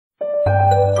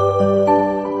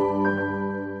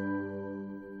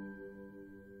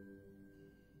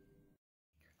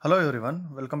Hello everyone,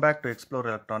 welcome back to Explore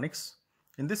Electronics.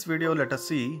 In this video, let us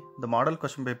see the model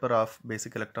question paper of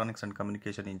Basic Electronics and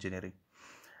Communication Engineering.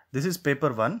 This is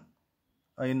paper 1.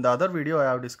 In the other video, I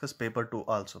have discussed paper 2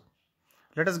 also.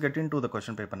 Let us get into the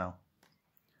question paper now.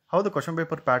 How the question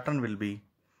paper pattern will be?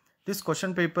 This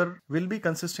question paper will be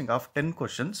consisting of 10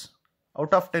 questions.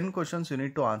 Out of 10 questions, you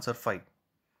need to answer 5.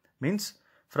 Means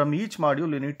from each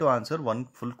module, you need to answer one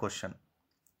full question.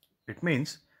 It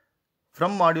means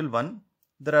from module 1,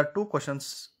 there are 2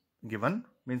 questions given,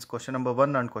 means question number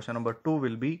 1 and question number 2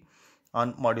 will be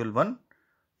on module 1.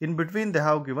 In between they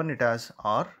have given it as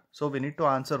R, so we need to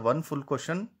answer one full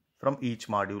question from each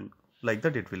module, like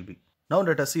that it will be. Now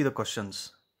let us see the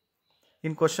questions.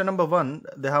 In question number 1,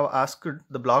 they have asked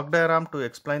the block diagram to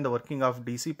explain the working of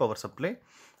DC power supply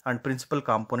and principal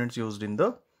components used in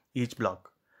the each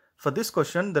block. For this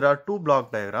question, there are 2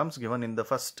 block diagrams given in the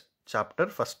first chapter,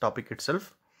 first topic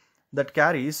itself, that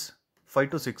carries 5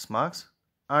 to 6 marks,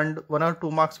 and 1 or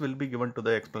 2 marks will be given to the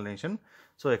explanation.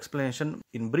 So explanation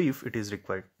in brief it is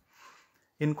required.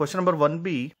 In question number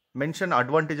 1b, mention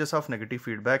advantages of negative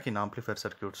feedback in amplifier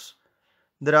circuits.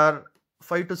 There are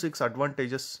 5 to 6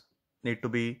 advantages need to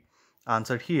be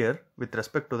answered here with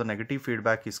respect to the negative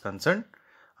feedback is concerned,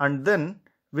 and then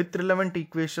with relevant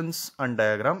equations and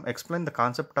diagram explain the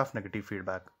concept of negative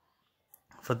feedback.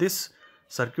 For this,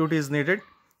 circuit is needed,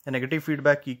 a negative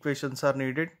feedback equations are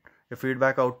needed, a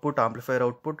feedback output, amplifier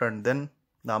output, and then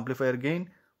the amplifier gain,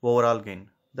 overall gain.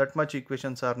 That much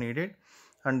equations are needed,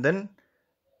 and then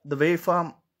the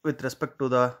waveform with respect to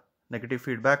the negative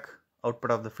feedback,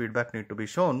 output of the feedback need to be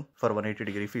shown for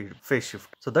 180 degree phase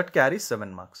shift. So that carries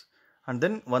 7 marks. And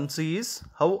then 1C is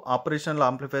how operational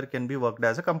amplifier can be worked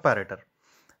as a comparator.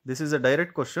 This is a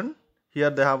direct question. Here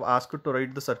they have asked to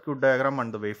write the circuit diagram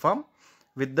and the waveform.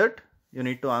 With that, you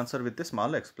need to answer with a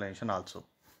small explanation also.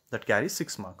 That carries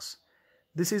 6 marks.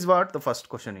 This is what the first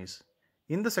question is.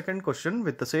 In the second question,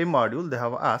 with the same module, they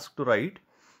have asked to write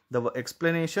the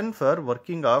explanation for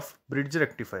working of bridge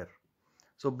rectifier.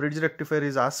 So bridge rectifier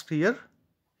is asked here.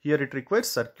 Here it requires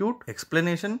circuit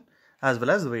explanation as well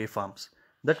as waveforms.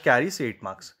 That carries 8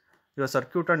 marks. Your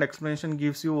circuit and explanation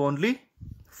gives you only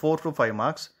 4 to 5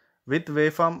 marks. With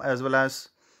waveform as well as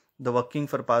the working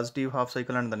for positive half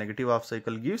cycle and the negative half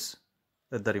cycle gives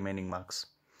the remaining marks.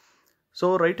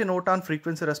 So write a note on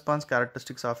frequency response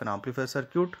characteristics of an amplifier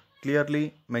circuit,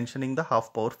 clearly mentioning the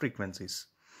half power frequencies.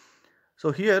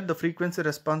 So here the frequency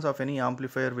response of any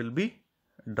amplifier will be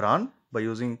drawn by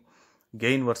using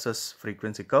gain versus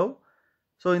frequency curve.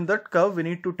 So in that curve we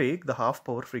need to take the half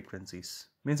power frequencies.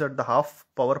 Means at the half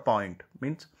power point,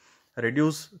 means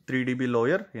reduce 3 dB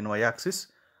lower in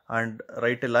y-axis and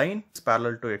write a line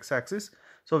parallel to x-axis.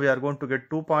 So we are going to get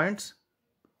 2 points.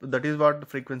 That is what the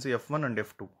frequency F1 and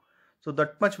F2. So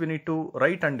that much we need to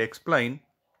write and explain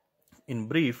in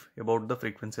brief about the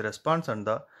frequency response and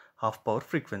the half power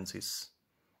frequencies.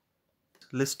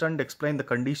 List and explain the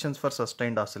conditions for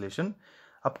sustained oscillation.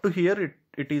 Up to here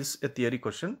it is a theory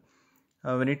question.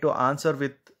 We need to answer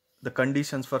with the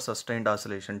conditions for sustained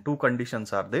oscillation. 2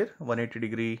 conditions are there, 180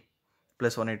 degree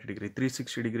plus 180 degree,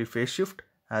 360 degree phase shift,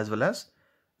 as well as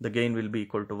the gain will be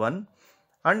equal to 1,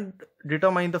 and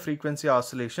determine the frequency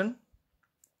oscillation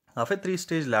of a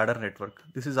 3-stage ladder network.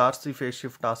 This is RC phase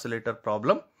shift oscillator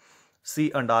problem. C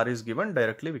and R is given,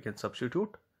 directly we can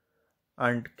substitute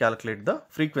and calculate the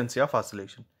frequency of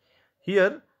oscillation.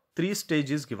 Here 3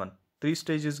 stage is given. 3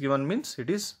 stage is given means it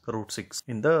is √6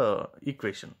 in the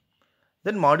equation.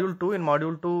 Then module 2, in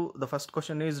module 2 the first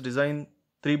question is design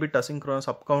 3-bit asynchronous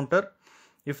up counter.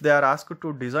 If they are asked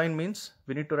to design means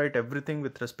we need to write everything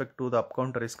with respect to the up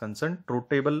counter is concerned, truth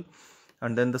table,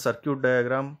 and then the circuit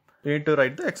diagram. We need to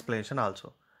write the explanation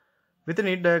also. With a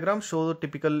neat diagram, show the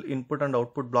typical input and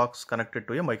output blocks connected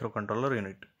to a microcontroller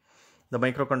unit. The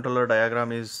microcontroller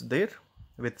diagram is there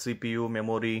with CPU,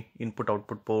 memory, input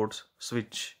output ports,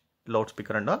 switch,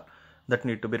 loudspeaker and all that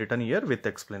need to be written here with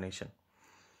explanation.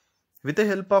 With the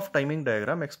help of timing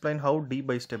diagram, explain how D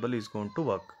bistable is going to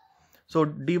work. So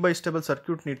D bistable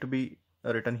circuit need to be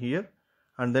written here,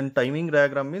 and then timing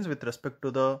diagram means with respect to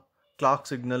the clock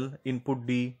signal input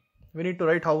D, we need to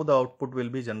write how the output will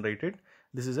be generated.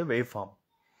 This is a waveform.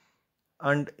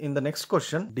 And in the next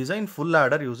question, design full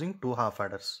ladder using 2 half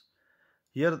adders.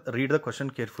 Here read the question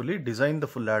carefully. Design the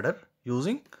full ladder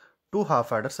using 2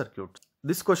 half adder circuits.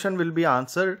 This question will be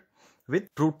answered with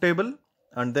truth table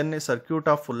and then a circuit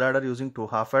of full adder using 2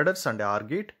 half adders and a OR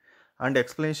gate, and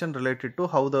explanation related to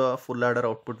how the full adder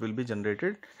output will be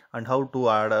generated and how 2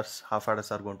 adders, half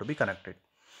adders are going to be connected.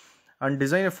 And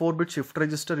design a 4-bit shift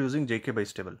register using JK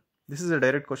bistable. This is a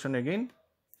direct question again.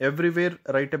 everywhere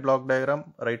write a block diagram,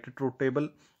 write a truth table,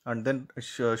 and then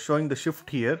showing the shift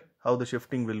here, how the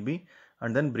shifting will be,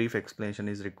 and then brief explanation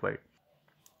is required.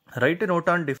 Write a note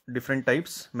on different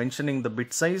types, mentioning the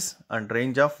bit size and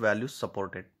range of values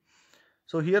supported.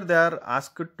 So here they are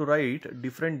asked to write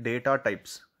different data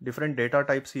types. Different data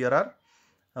types here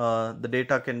are the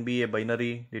data can be a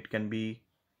binary, it can be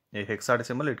a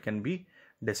hexadecimal, it can be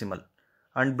decimal,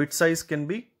 and bit size can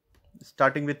be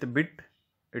starting with a bit,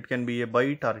 it can be a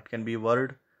byte or it can be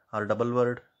word or double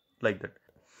word, like that.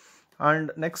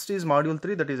 And next is module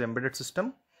 3, that is embedded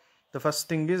system. The first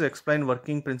thing is explain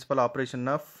working principle operation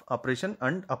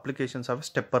and applications of a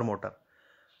stepper motor.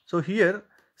 So here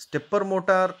stepper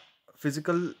motor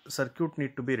physical circuit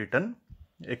need to be written,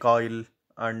 a coil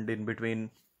and in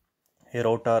between a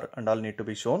rotor and all need to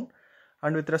be shown.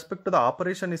 And with respect to the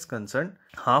operation is concerned,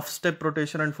 half step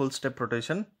rotation and full step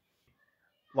rotation,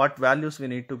 what values we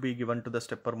need to be given to the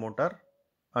stepper motor.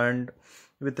 And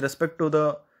with respect to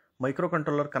the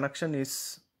microcontroller connection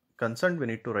is concerned, we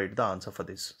need to write the answer for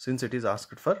this, since it is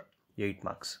asked for 8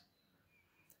 marks.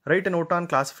 Write a note on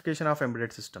classification of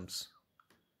embedded systems.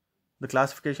 The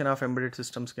classification of embedded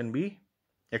systems can be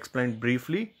explained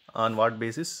briefly on what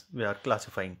basis we are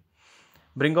classifying.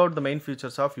 Bring out the main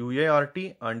features of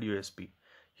UART and USP.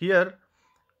 Here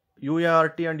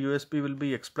UART and USP will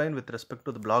be explained with respect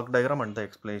to the block diagram and the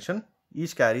explanation.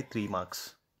 Each carry 3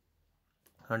 marks.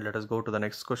 And let us go to the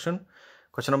next question.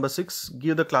 Question number 6.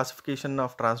 Give the classification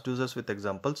of transducers with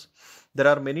examples. There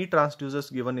are many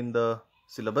transducers given in the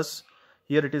syllabus.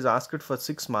 Here it is asked for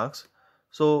 6 marks.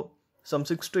 So some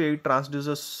 6 to 8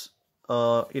 transducers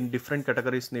in different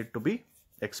categories need to be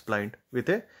explained with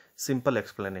a simple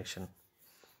explanation.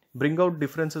 Bring out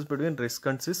differences between RISC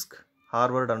and CISC,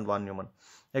 Harvard and von Neumann.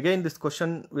 Again, this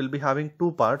question will be having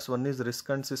 2 parts. One is RISC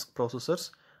and CISC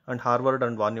processors and Harvard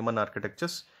and von Neumann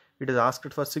architectures. It is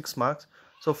asked for 6 marks.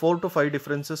 So 4 to 5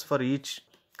 differences for each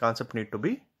concept need to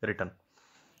be written.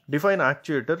 Define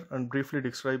actuator and briefly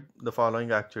describe the following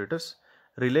actuators.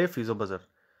 Relay, piezo buzzer.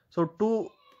 So 2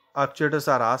 actuators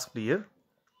are asked here.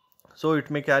 So it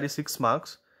may carry 6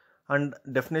 marks, and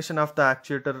definition of the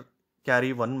actuator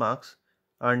carry 1 marks,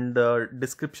 and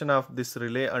description of this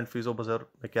relay and piezo buzzer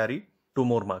may carry 2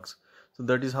 more marks. So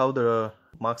that is how the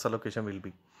marks allocation will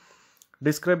be.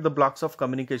 Describe the blocks of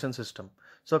communication system.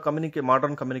 So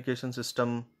modern communication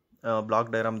system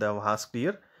block diagram they have asked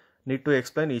here. Need to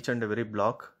explain each and every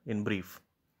block in brief.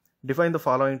 Define the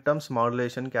following terms: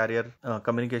 modulation, carrier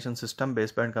communication system,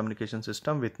 baseband communication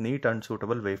system with neat and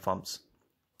suitable waveforms.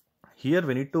 Here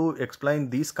we need to explain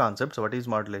these concepts: what is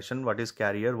modulation, what is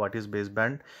carrier, what is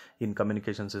baseband in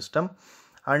communication system,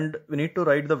 and we need to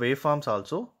write the waveforms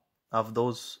also of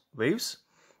those waves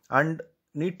and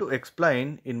need to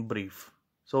explain in brief.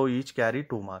 So each carry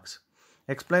 2 marks.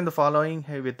 Explain the following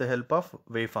with the help of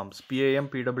waveforms: PAM,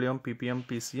 PWM, PPM,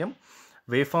 PCM.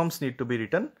 Waveforms need to be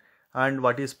written, and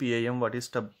what is PAM, what is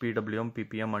PWM,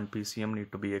 PPM and PCM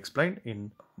need to be explained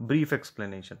in brief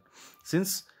explanation.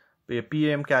 Since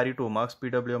PAM carry 2 marks,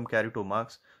 PWM carry 2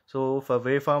 marks, so for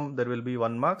waveform there will be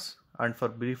 1 marks, and for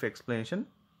brief explanation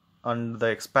and the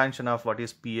expansion of what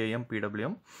is PAM,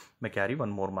 PWM may carry 1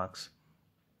 more marks.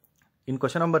 In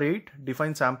question number 8,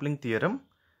 define sampling theorem.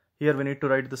 Here we need to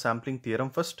write the sampling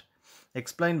theorem first.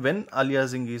 Explain when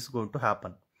aliasing is going to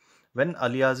happen. When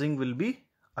aliasing will be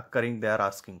occurring, they are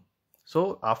asking.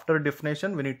 So after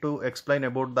definition we need to explain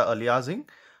about the aliasing,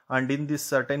 and in this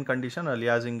certain condition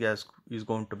aliasing is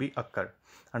going to be occurred,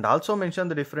 and also mention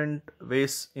the different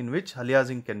ways in which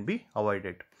aliasing can be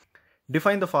avoided.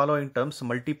 Define the following terms: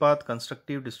 multipath,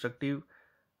 constructive, destructive,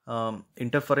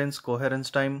 interference,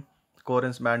 coherence time,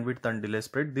 coherence bandwidth and delay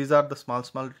spread. These are the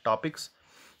small topics,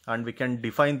 and we can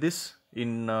define this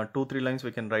in 2-3 lines.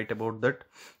 We can write about that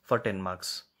for 10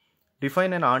 marks.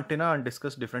 Define an antenna and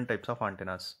discuss different types of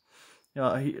antennas.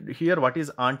 Here what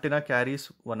is antenna carries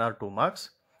 1 or 2 marks,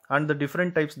 and the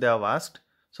different types they have asked.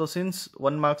 So since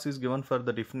 1 marks is given for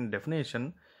the different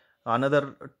definition,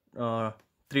 another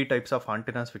 3 types of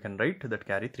antennas we can write that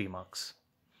carry 3 marks.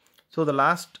 So the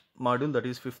last module, that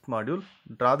is 5th module,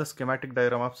 draw the schematic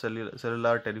diagram of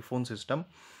cellular telephone system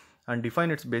and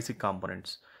define its basic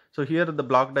components. So here the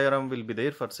block diagram will be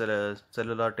there for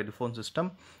cellular telephone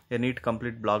system. A neat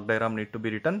complete block diagram need to be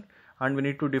written, and we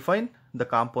need to define the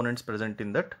components present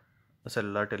in that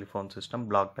cellular telephone system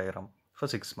block diagram for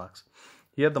 6 marks.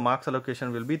 Here the marks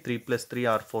allocation will be 3 plus 3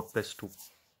 or 4 plus 2.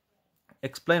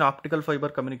 Explain optical fiber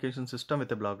communication system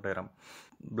with a block diagram.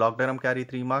 Block diagram carry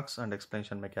 3 marks and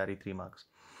explanation may carry 3 marks.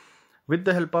 With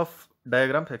the help of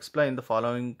diagrams, explain the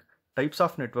following types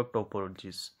of network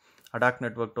topologies: ad hoc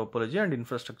network topology and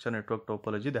infrastructure network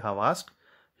topology they have asked.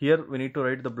 Here we need to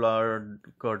write the block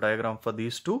diagram for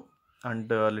these two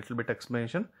and a little bit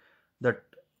explanation that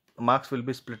marks will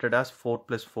be splitted as 4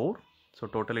 plus 4. So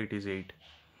totally it is 8.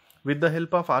 With the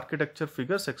help of architecture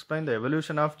figures, explain the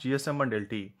evolution of GSM and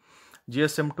LTE.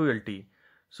 GSM to LTE.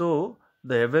 So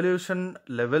the evolution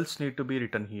levels need to be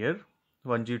written here.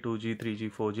 1G, 2G,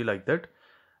 3G, 4G like that.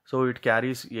 So it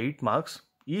carries 8 marks.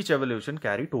 Each evolution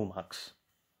carry 2 marks.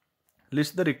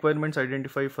 List the requirements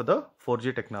identified for the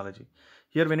 4G technology.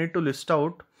 Here we need to list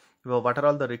out what are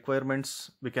all the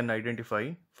requirements we can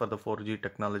identify for the 4G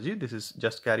technology. This is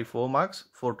just carry 4 marks,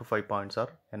 4 to 5 points are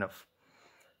enough.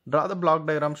 Draw the block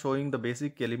diagram showing the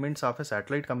basic elements of a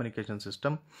satellite communication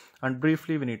system, and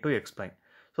briefly we need to explain.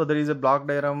 So there is a block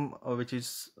diagram which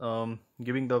is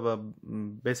giving the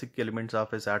basic elements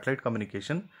of a satellite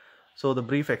communication. So the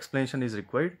brief explanation is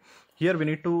required. Here we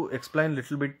need to explain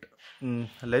little bit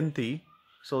lengthy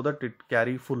so that it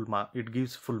carry full mark. It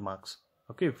gives full marks.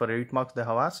 Okay, for 8 marks they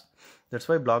have asked. That's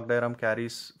why block diagram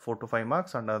carries 4 to 5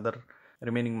 marks and other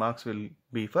remaining marks will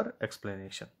be for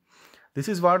explanation. This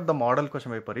is what the model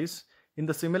question paper is. In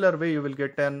the similar way, you will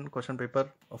get an question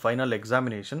paper final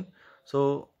examination.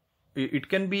 So it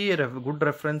can be a good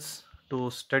reference to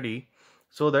study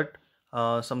so that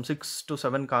some 6 to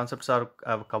 7 concepts are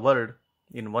covered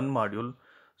in one module.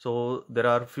 So there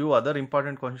are few other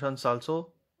important questions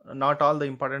also. Not all the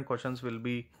important questions will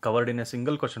be covered in a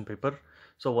single question paper.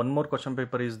 So one more question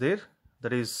paper is there.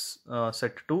 That is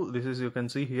set 2. This is, you can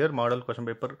see here, model question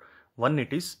paper 1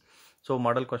 it is. So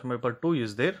model question paper 2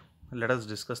 is there. Let us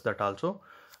discuss that also.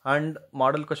 And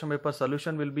model question paper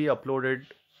solution will be uploaded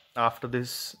after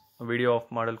this video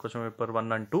of model question paper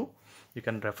 1 and 2. You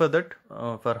can refer that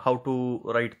for how to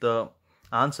write the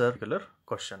answer to the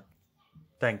question.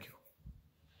 Thank you.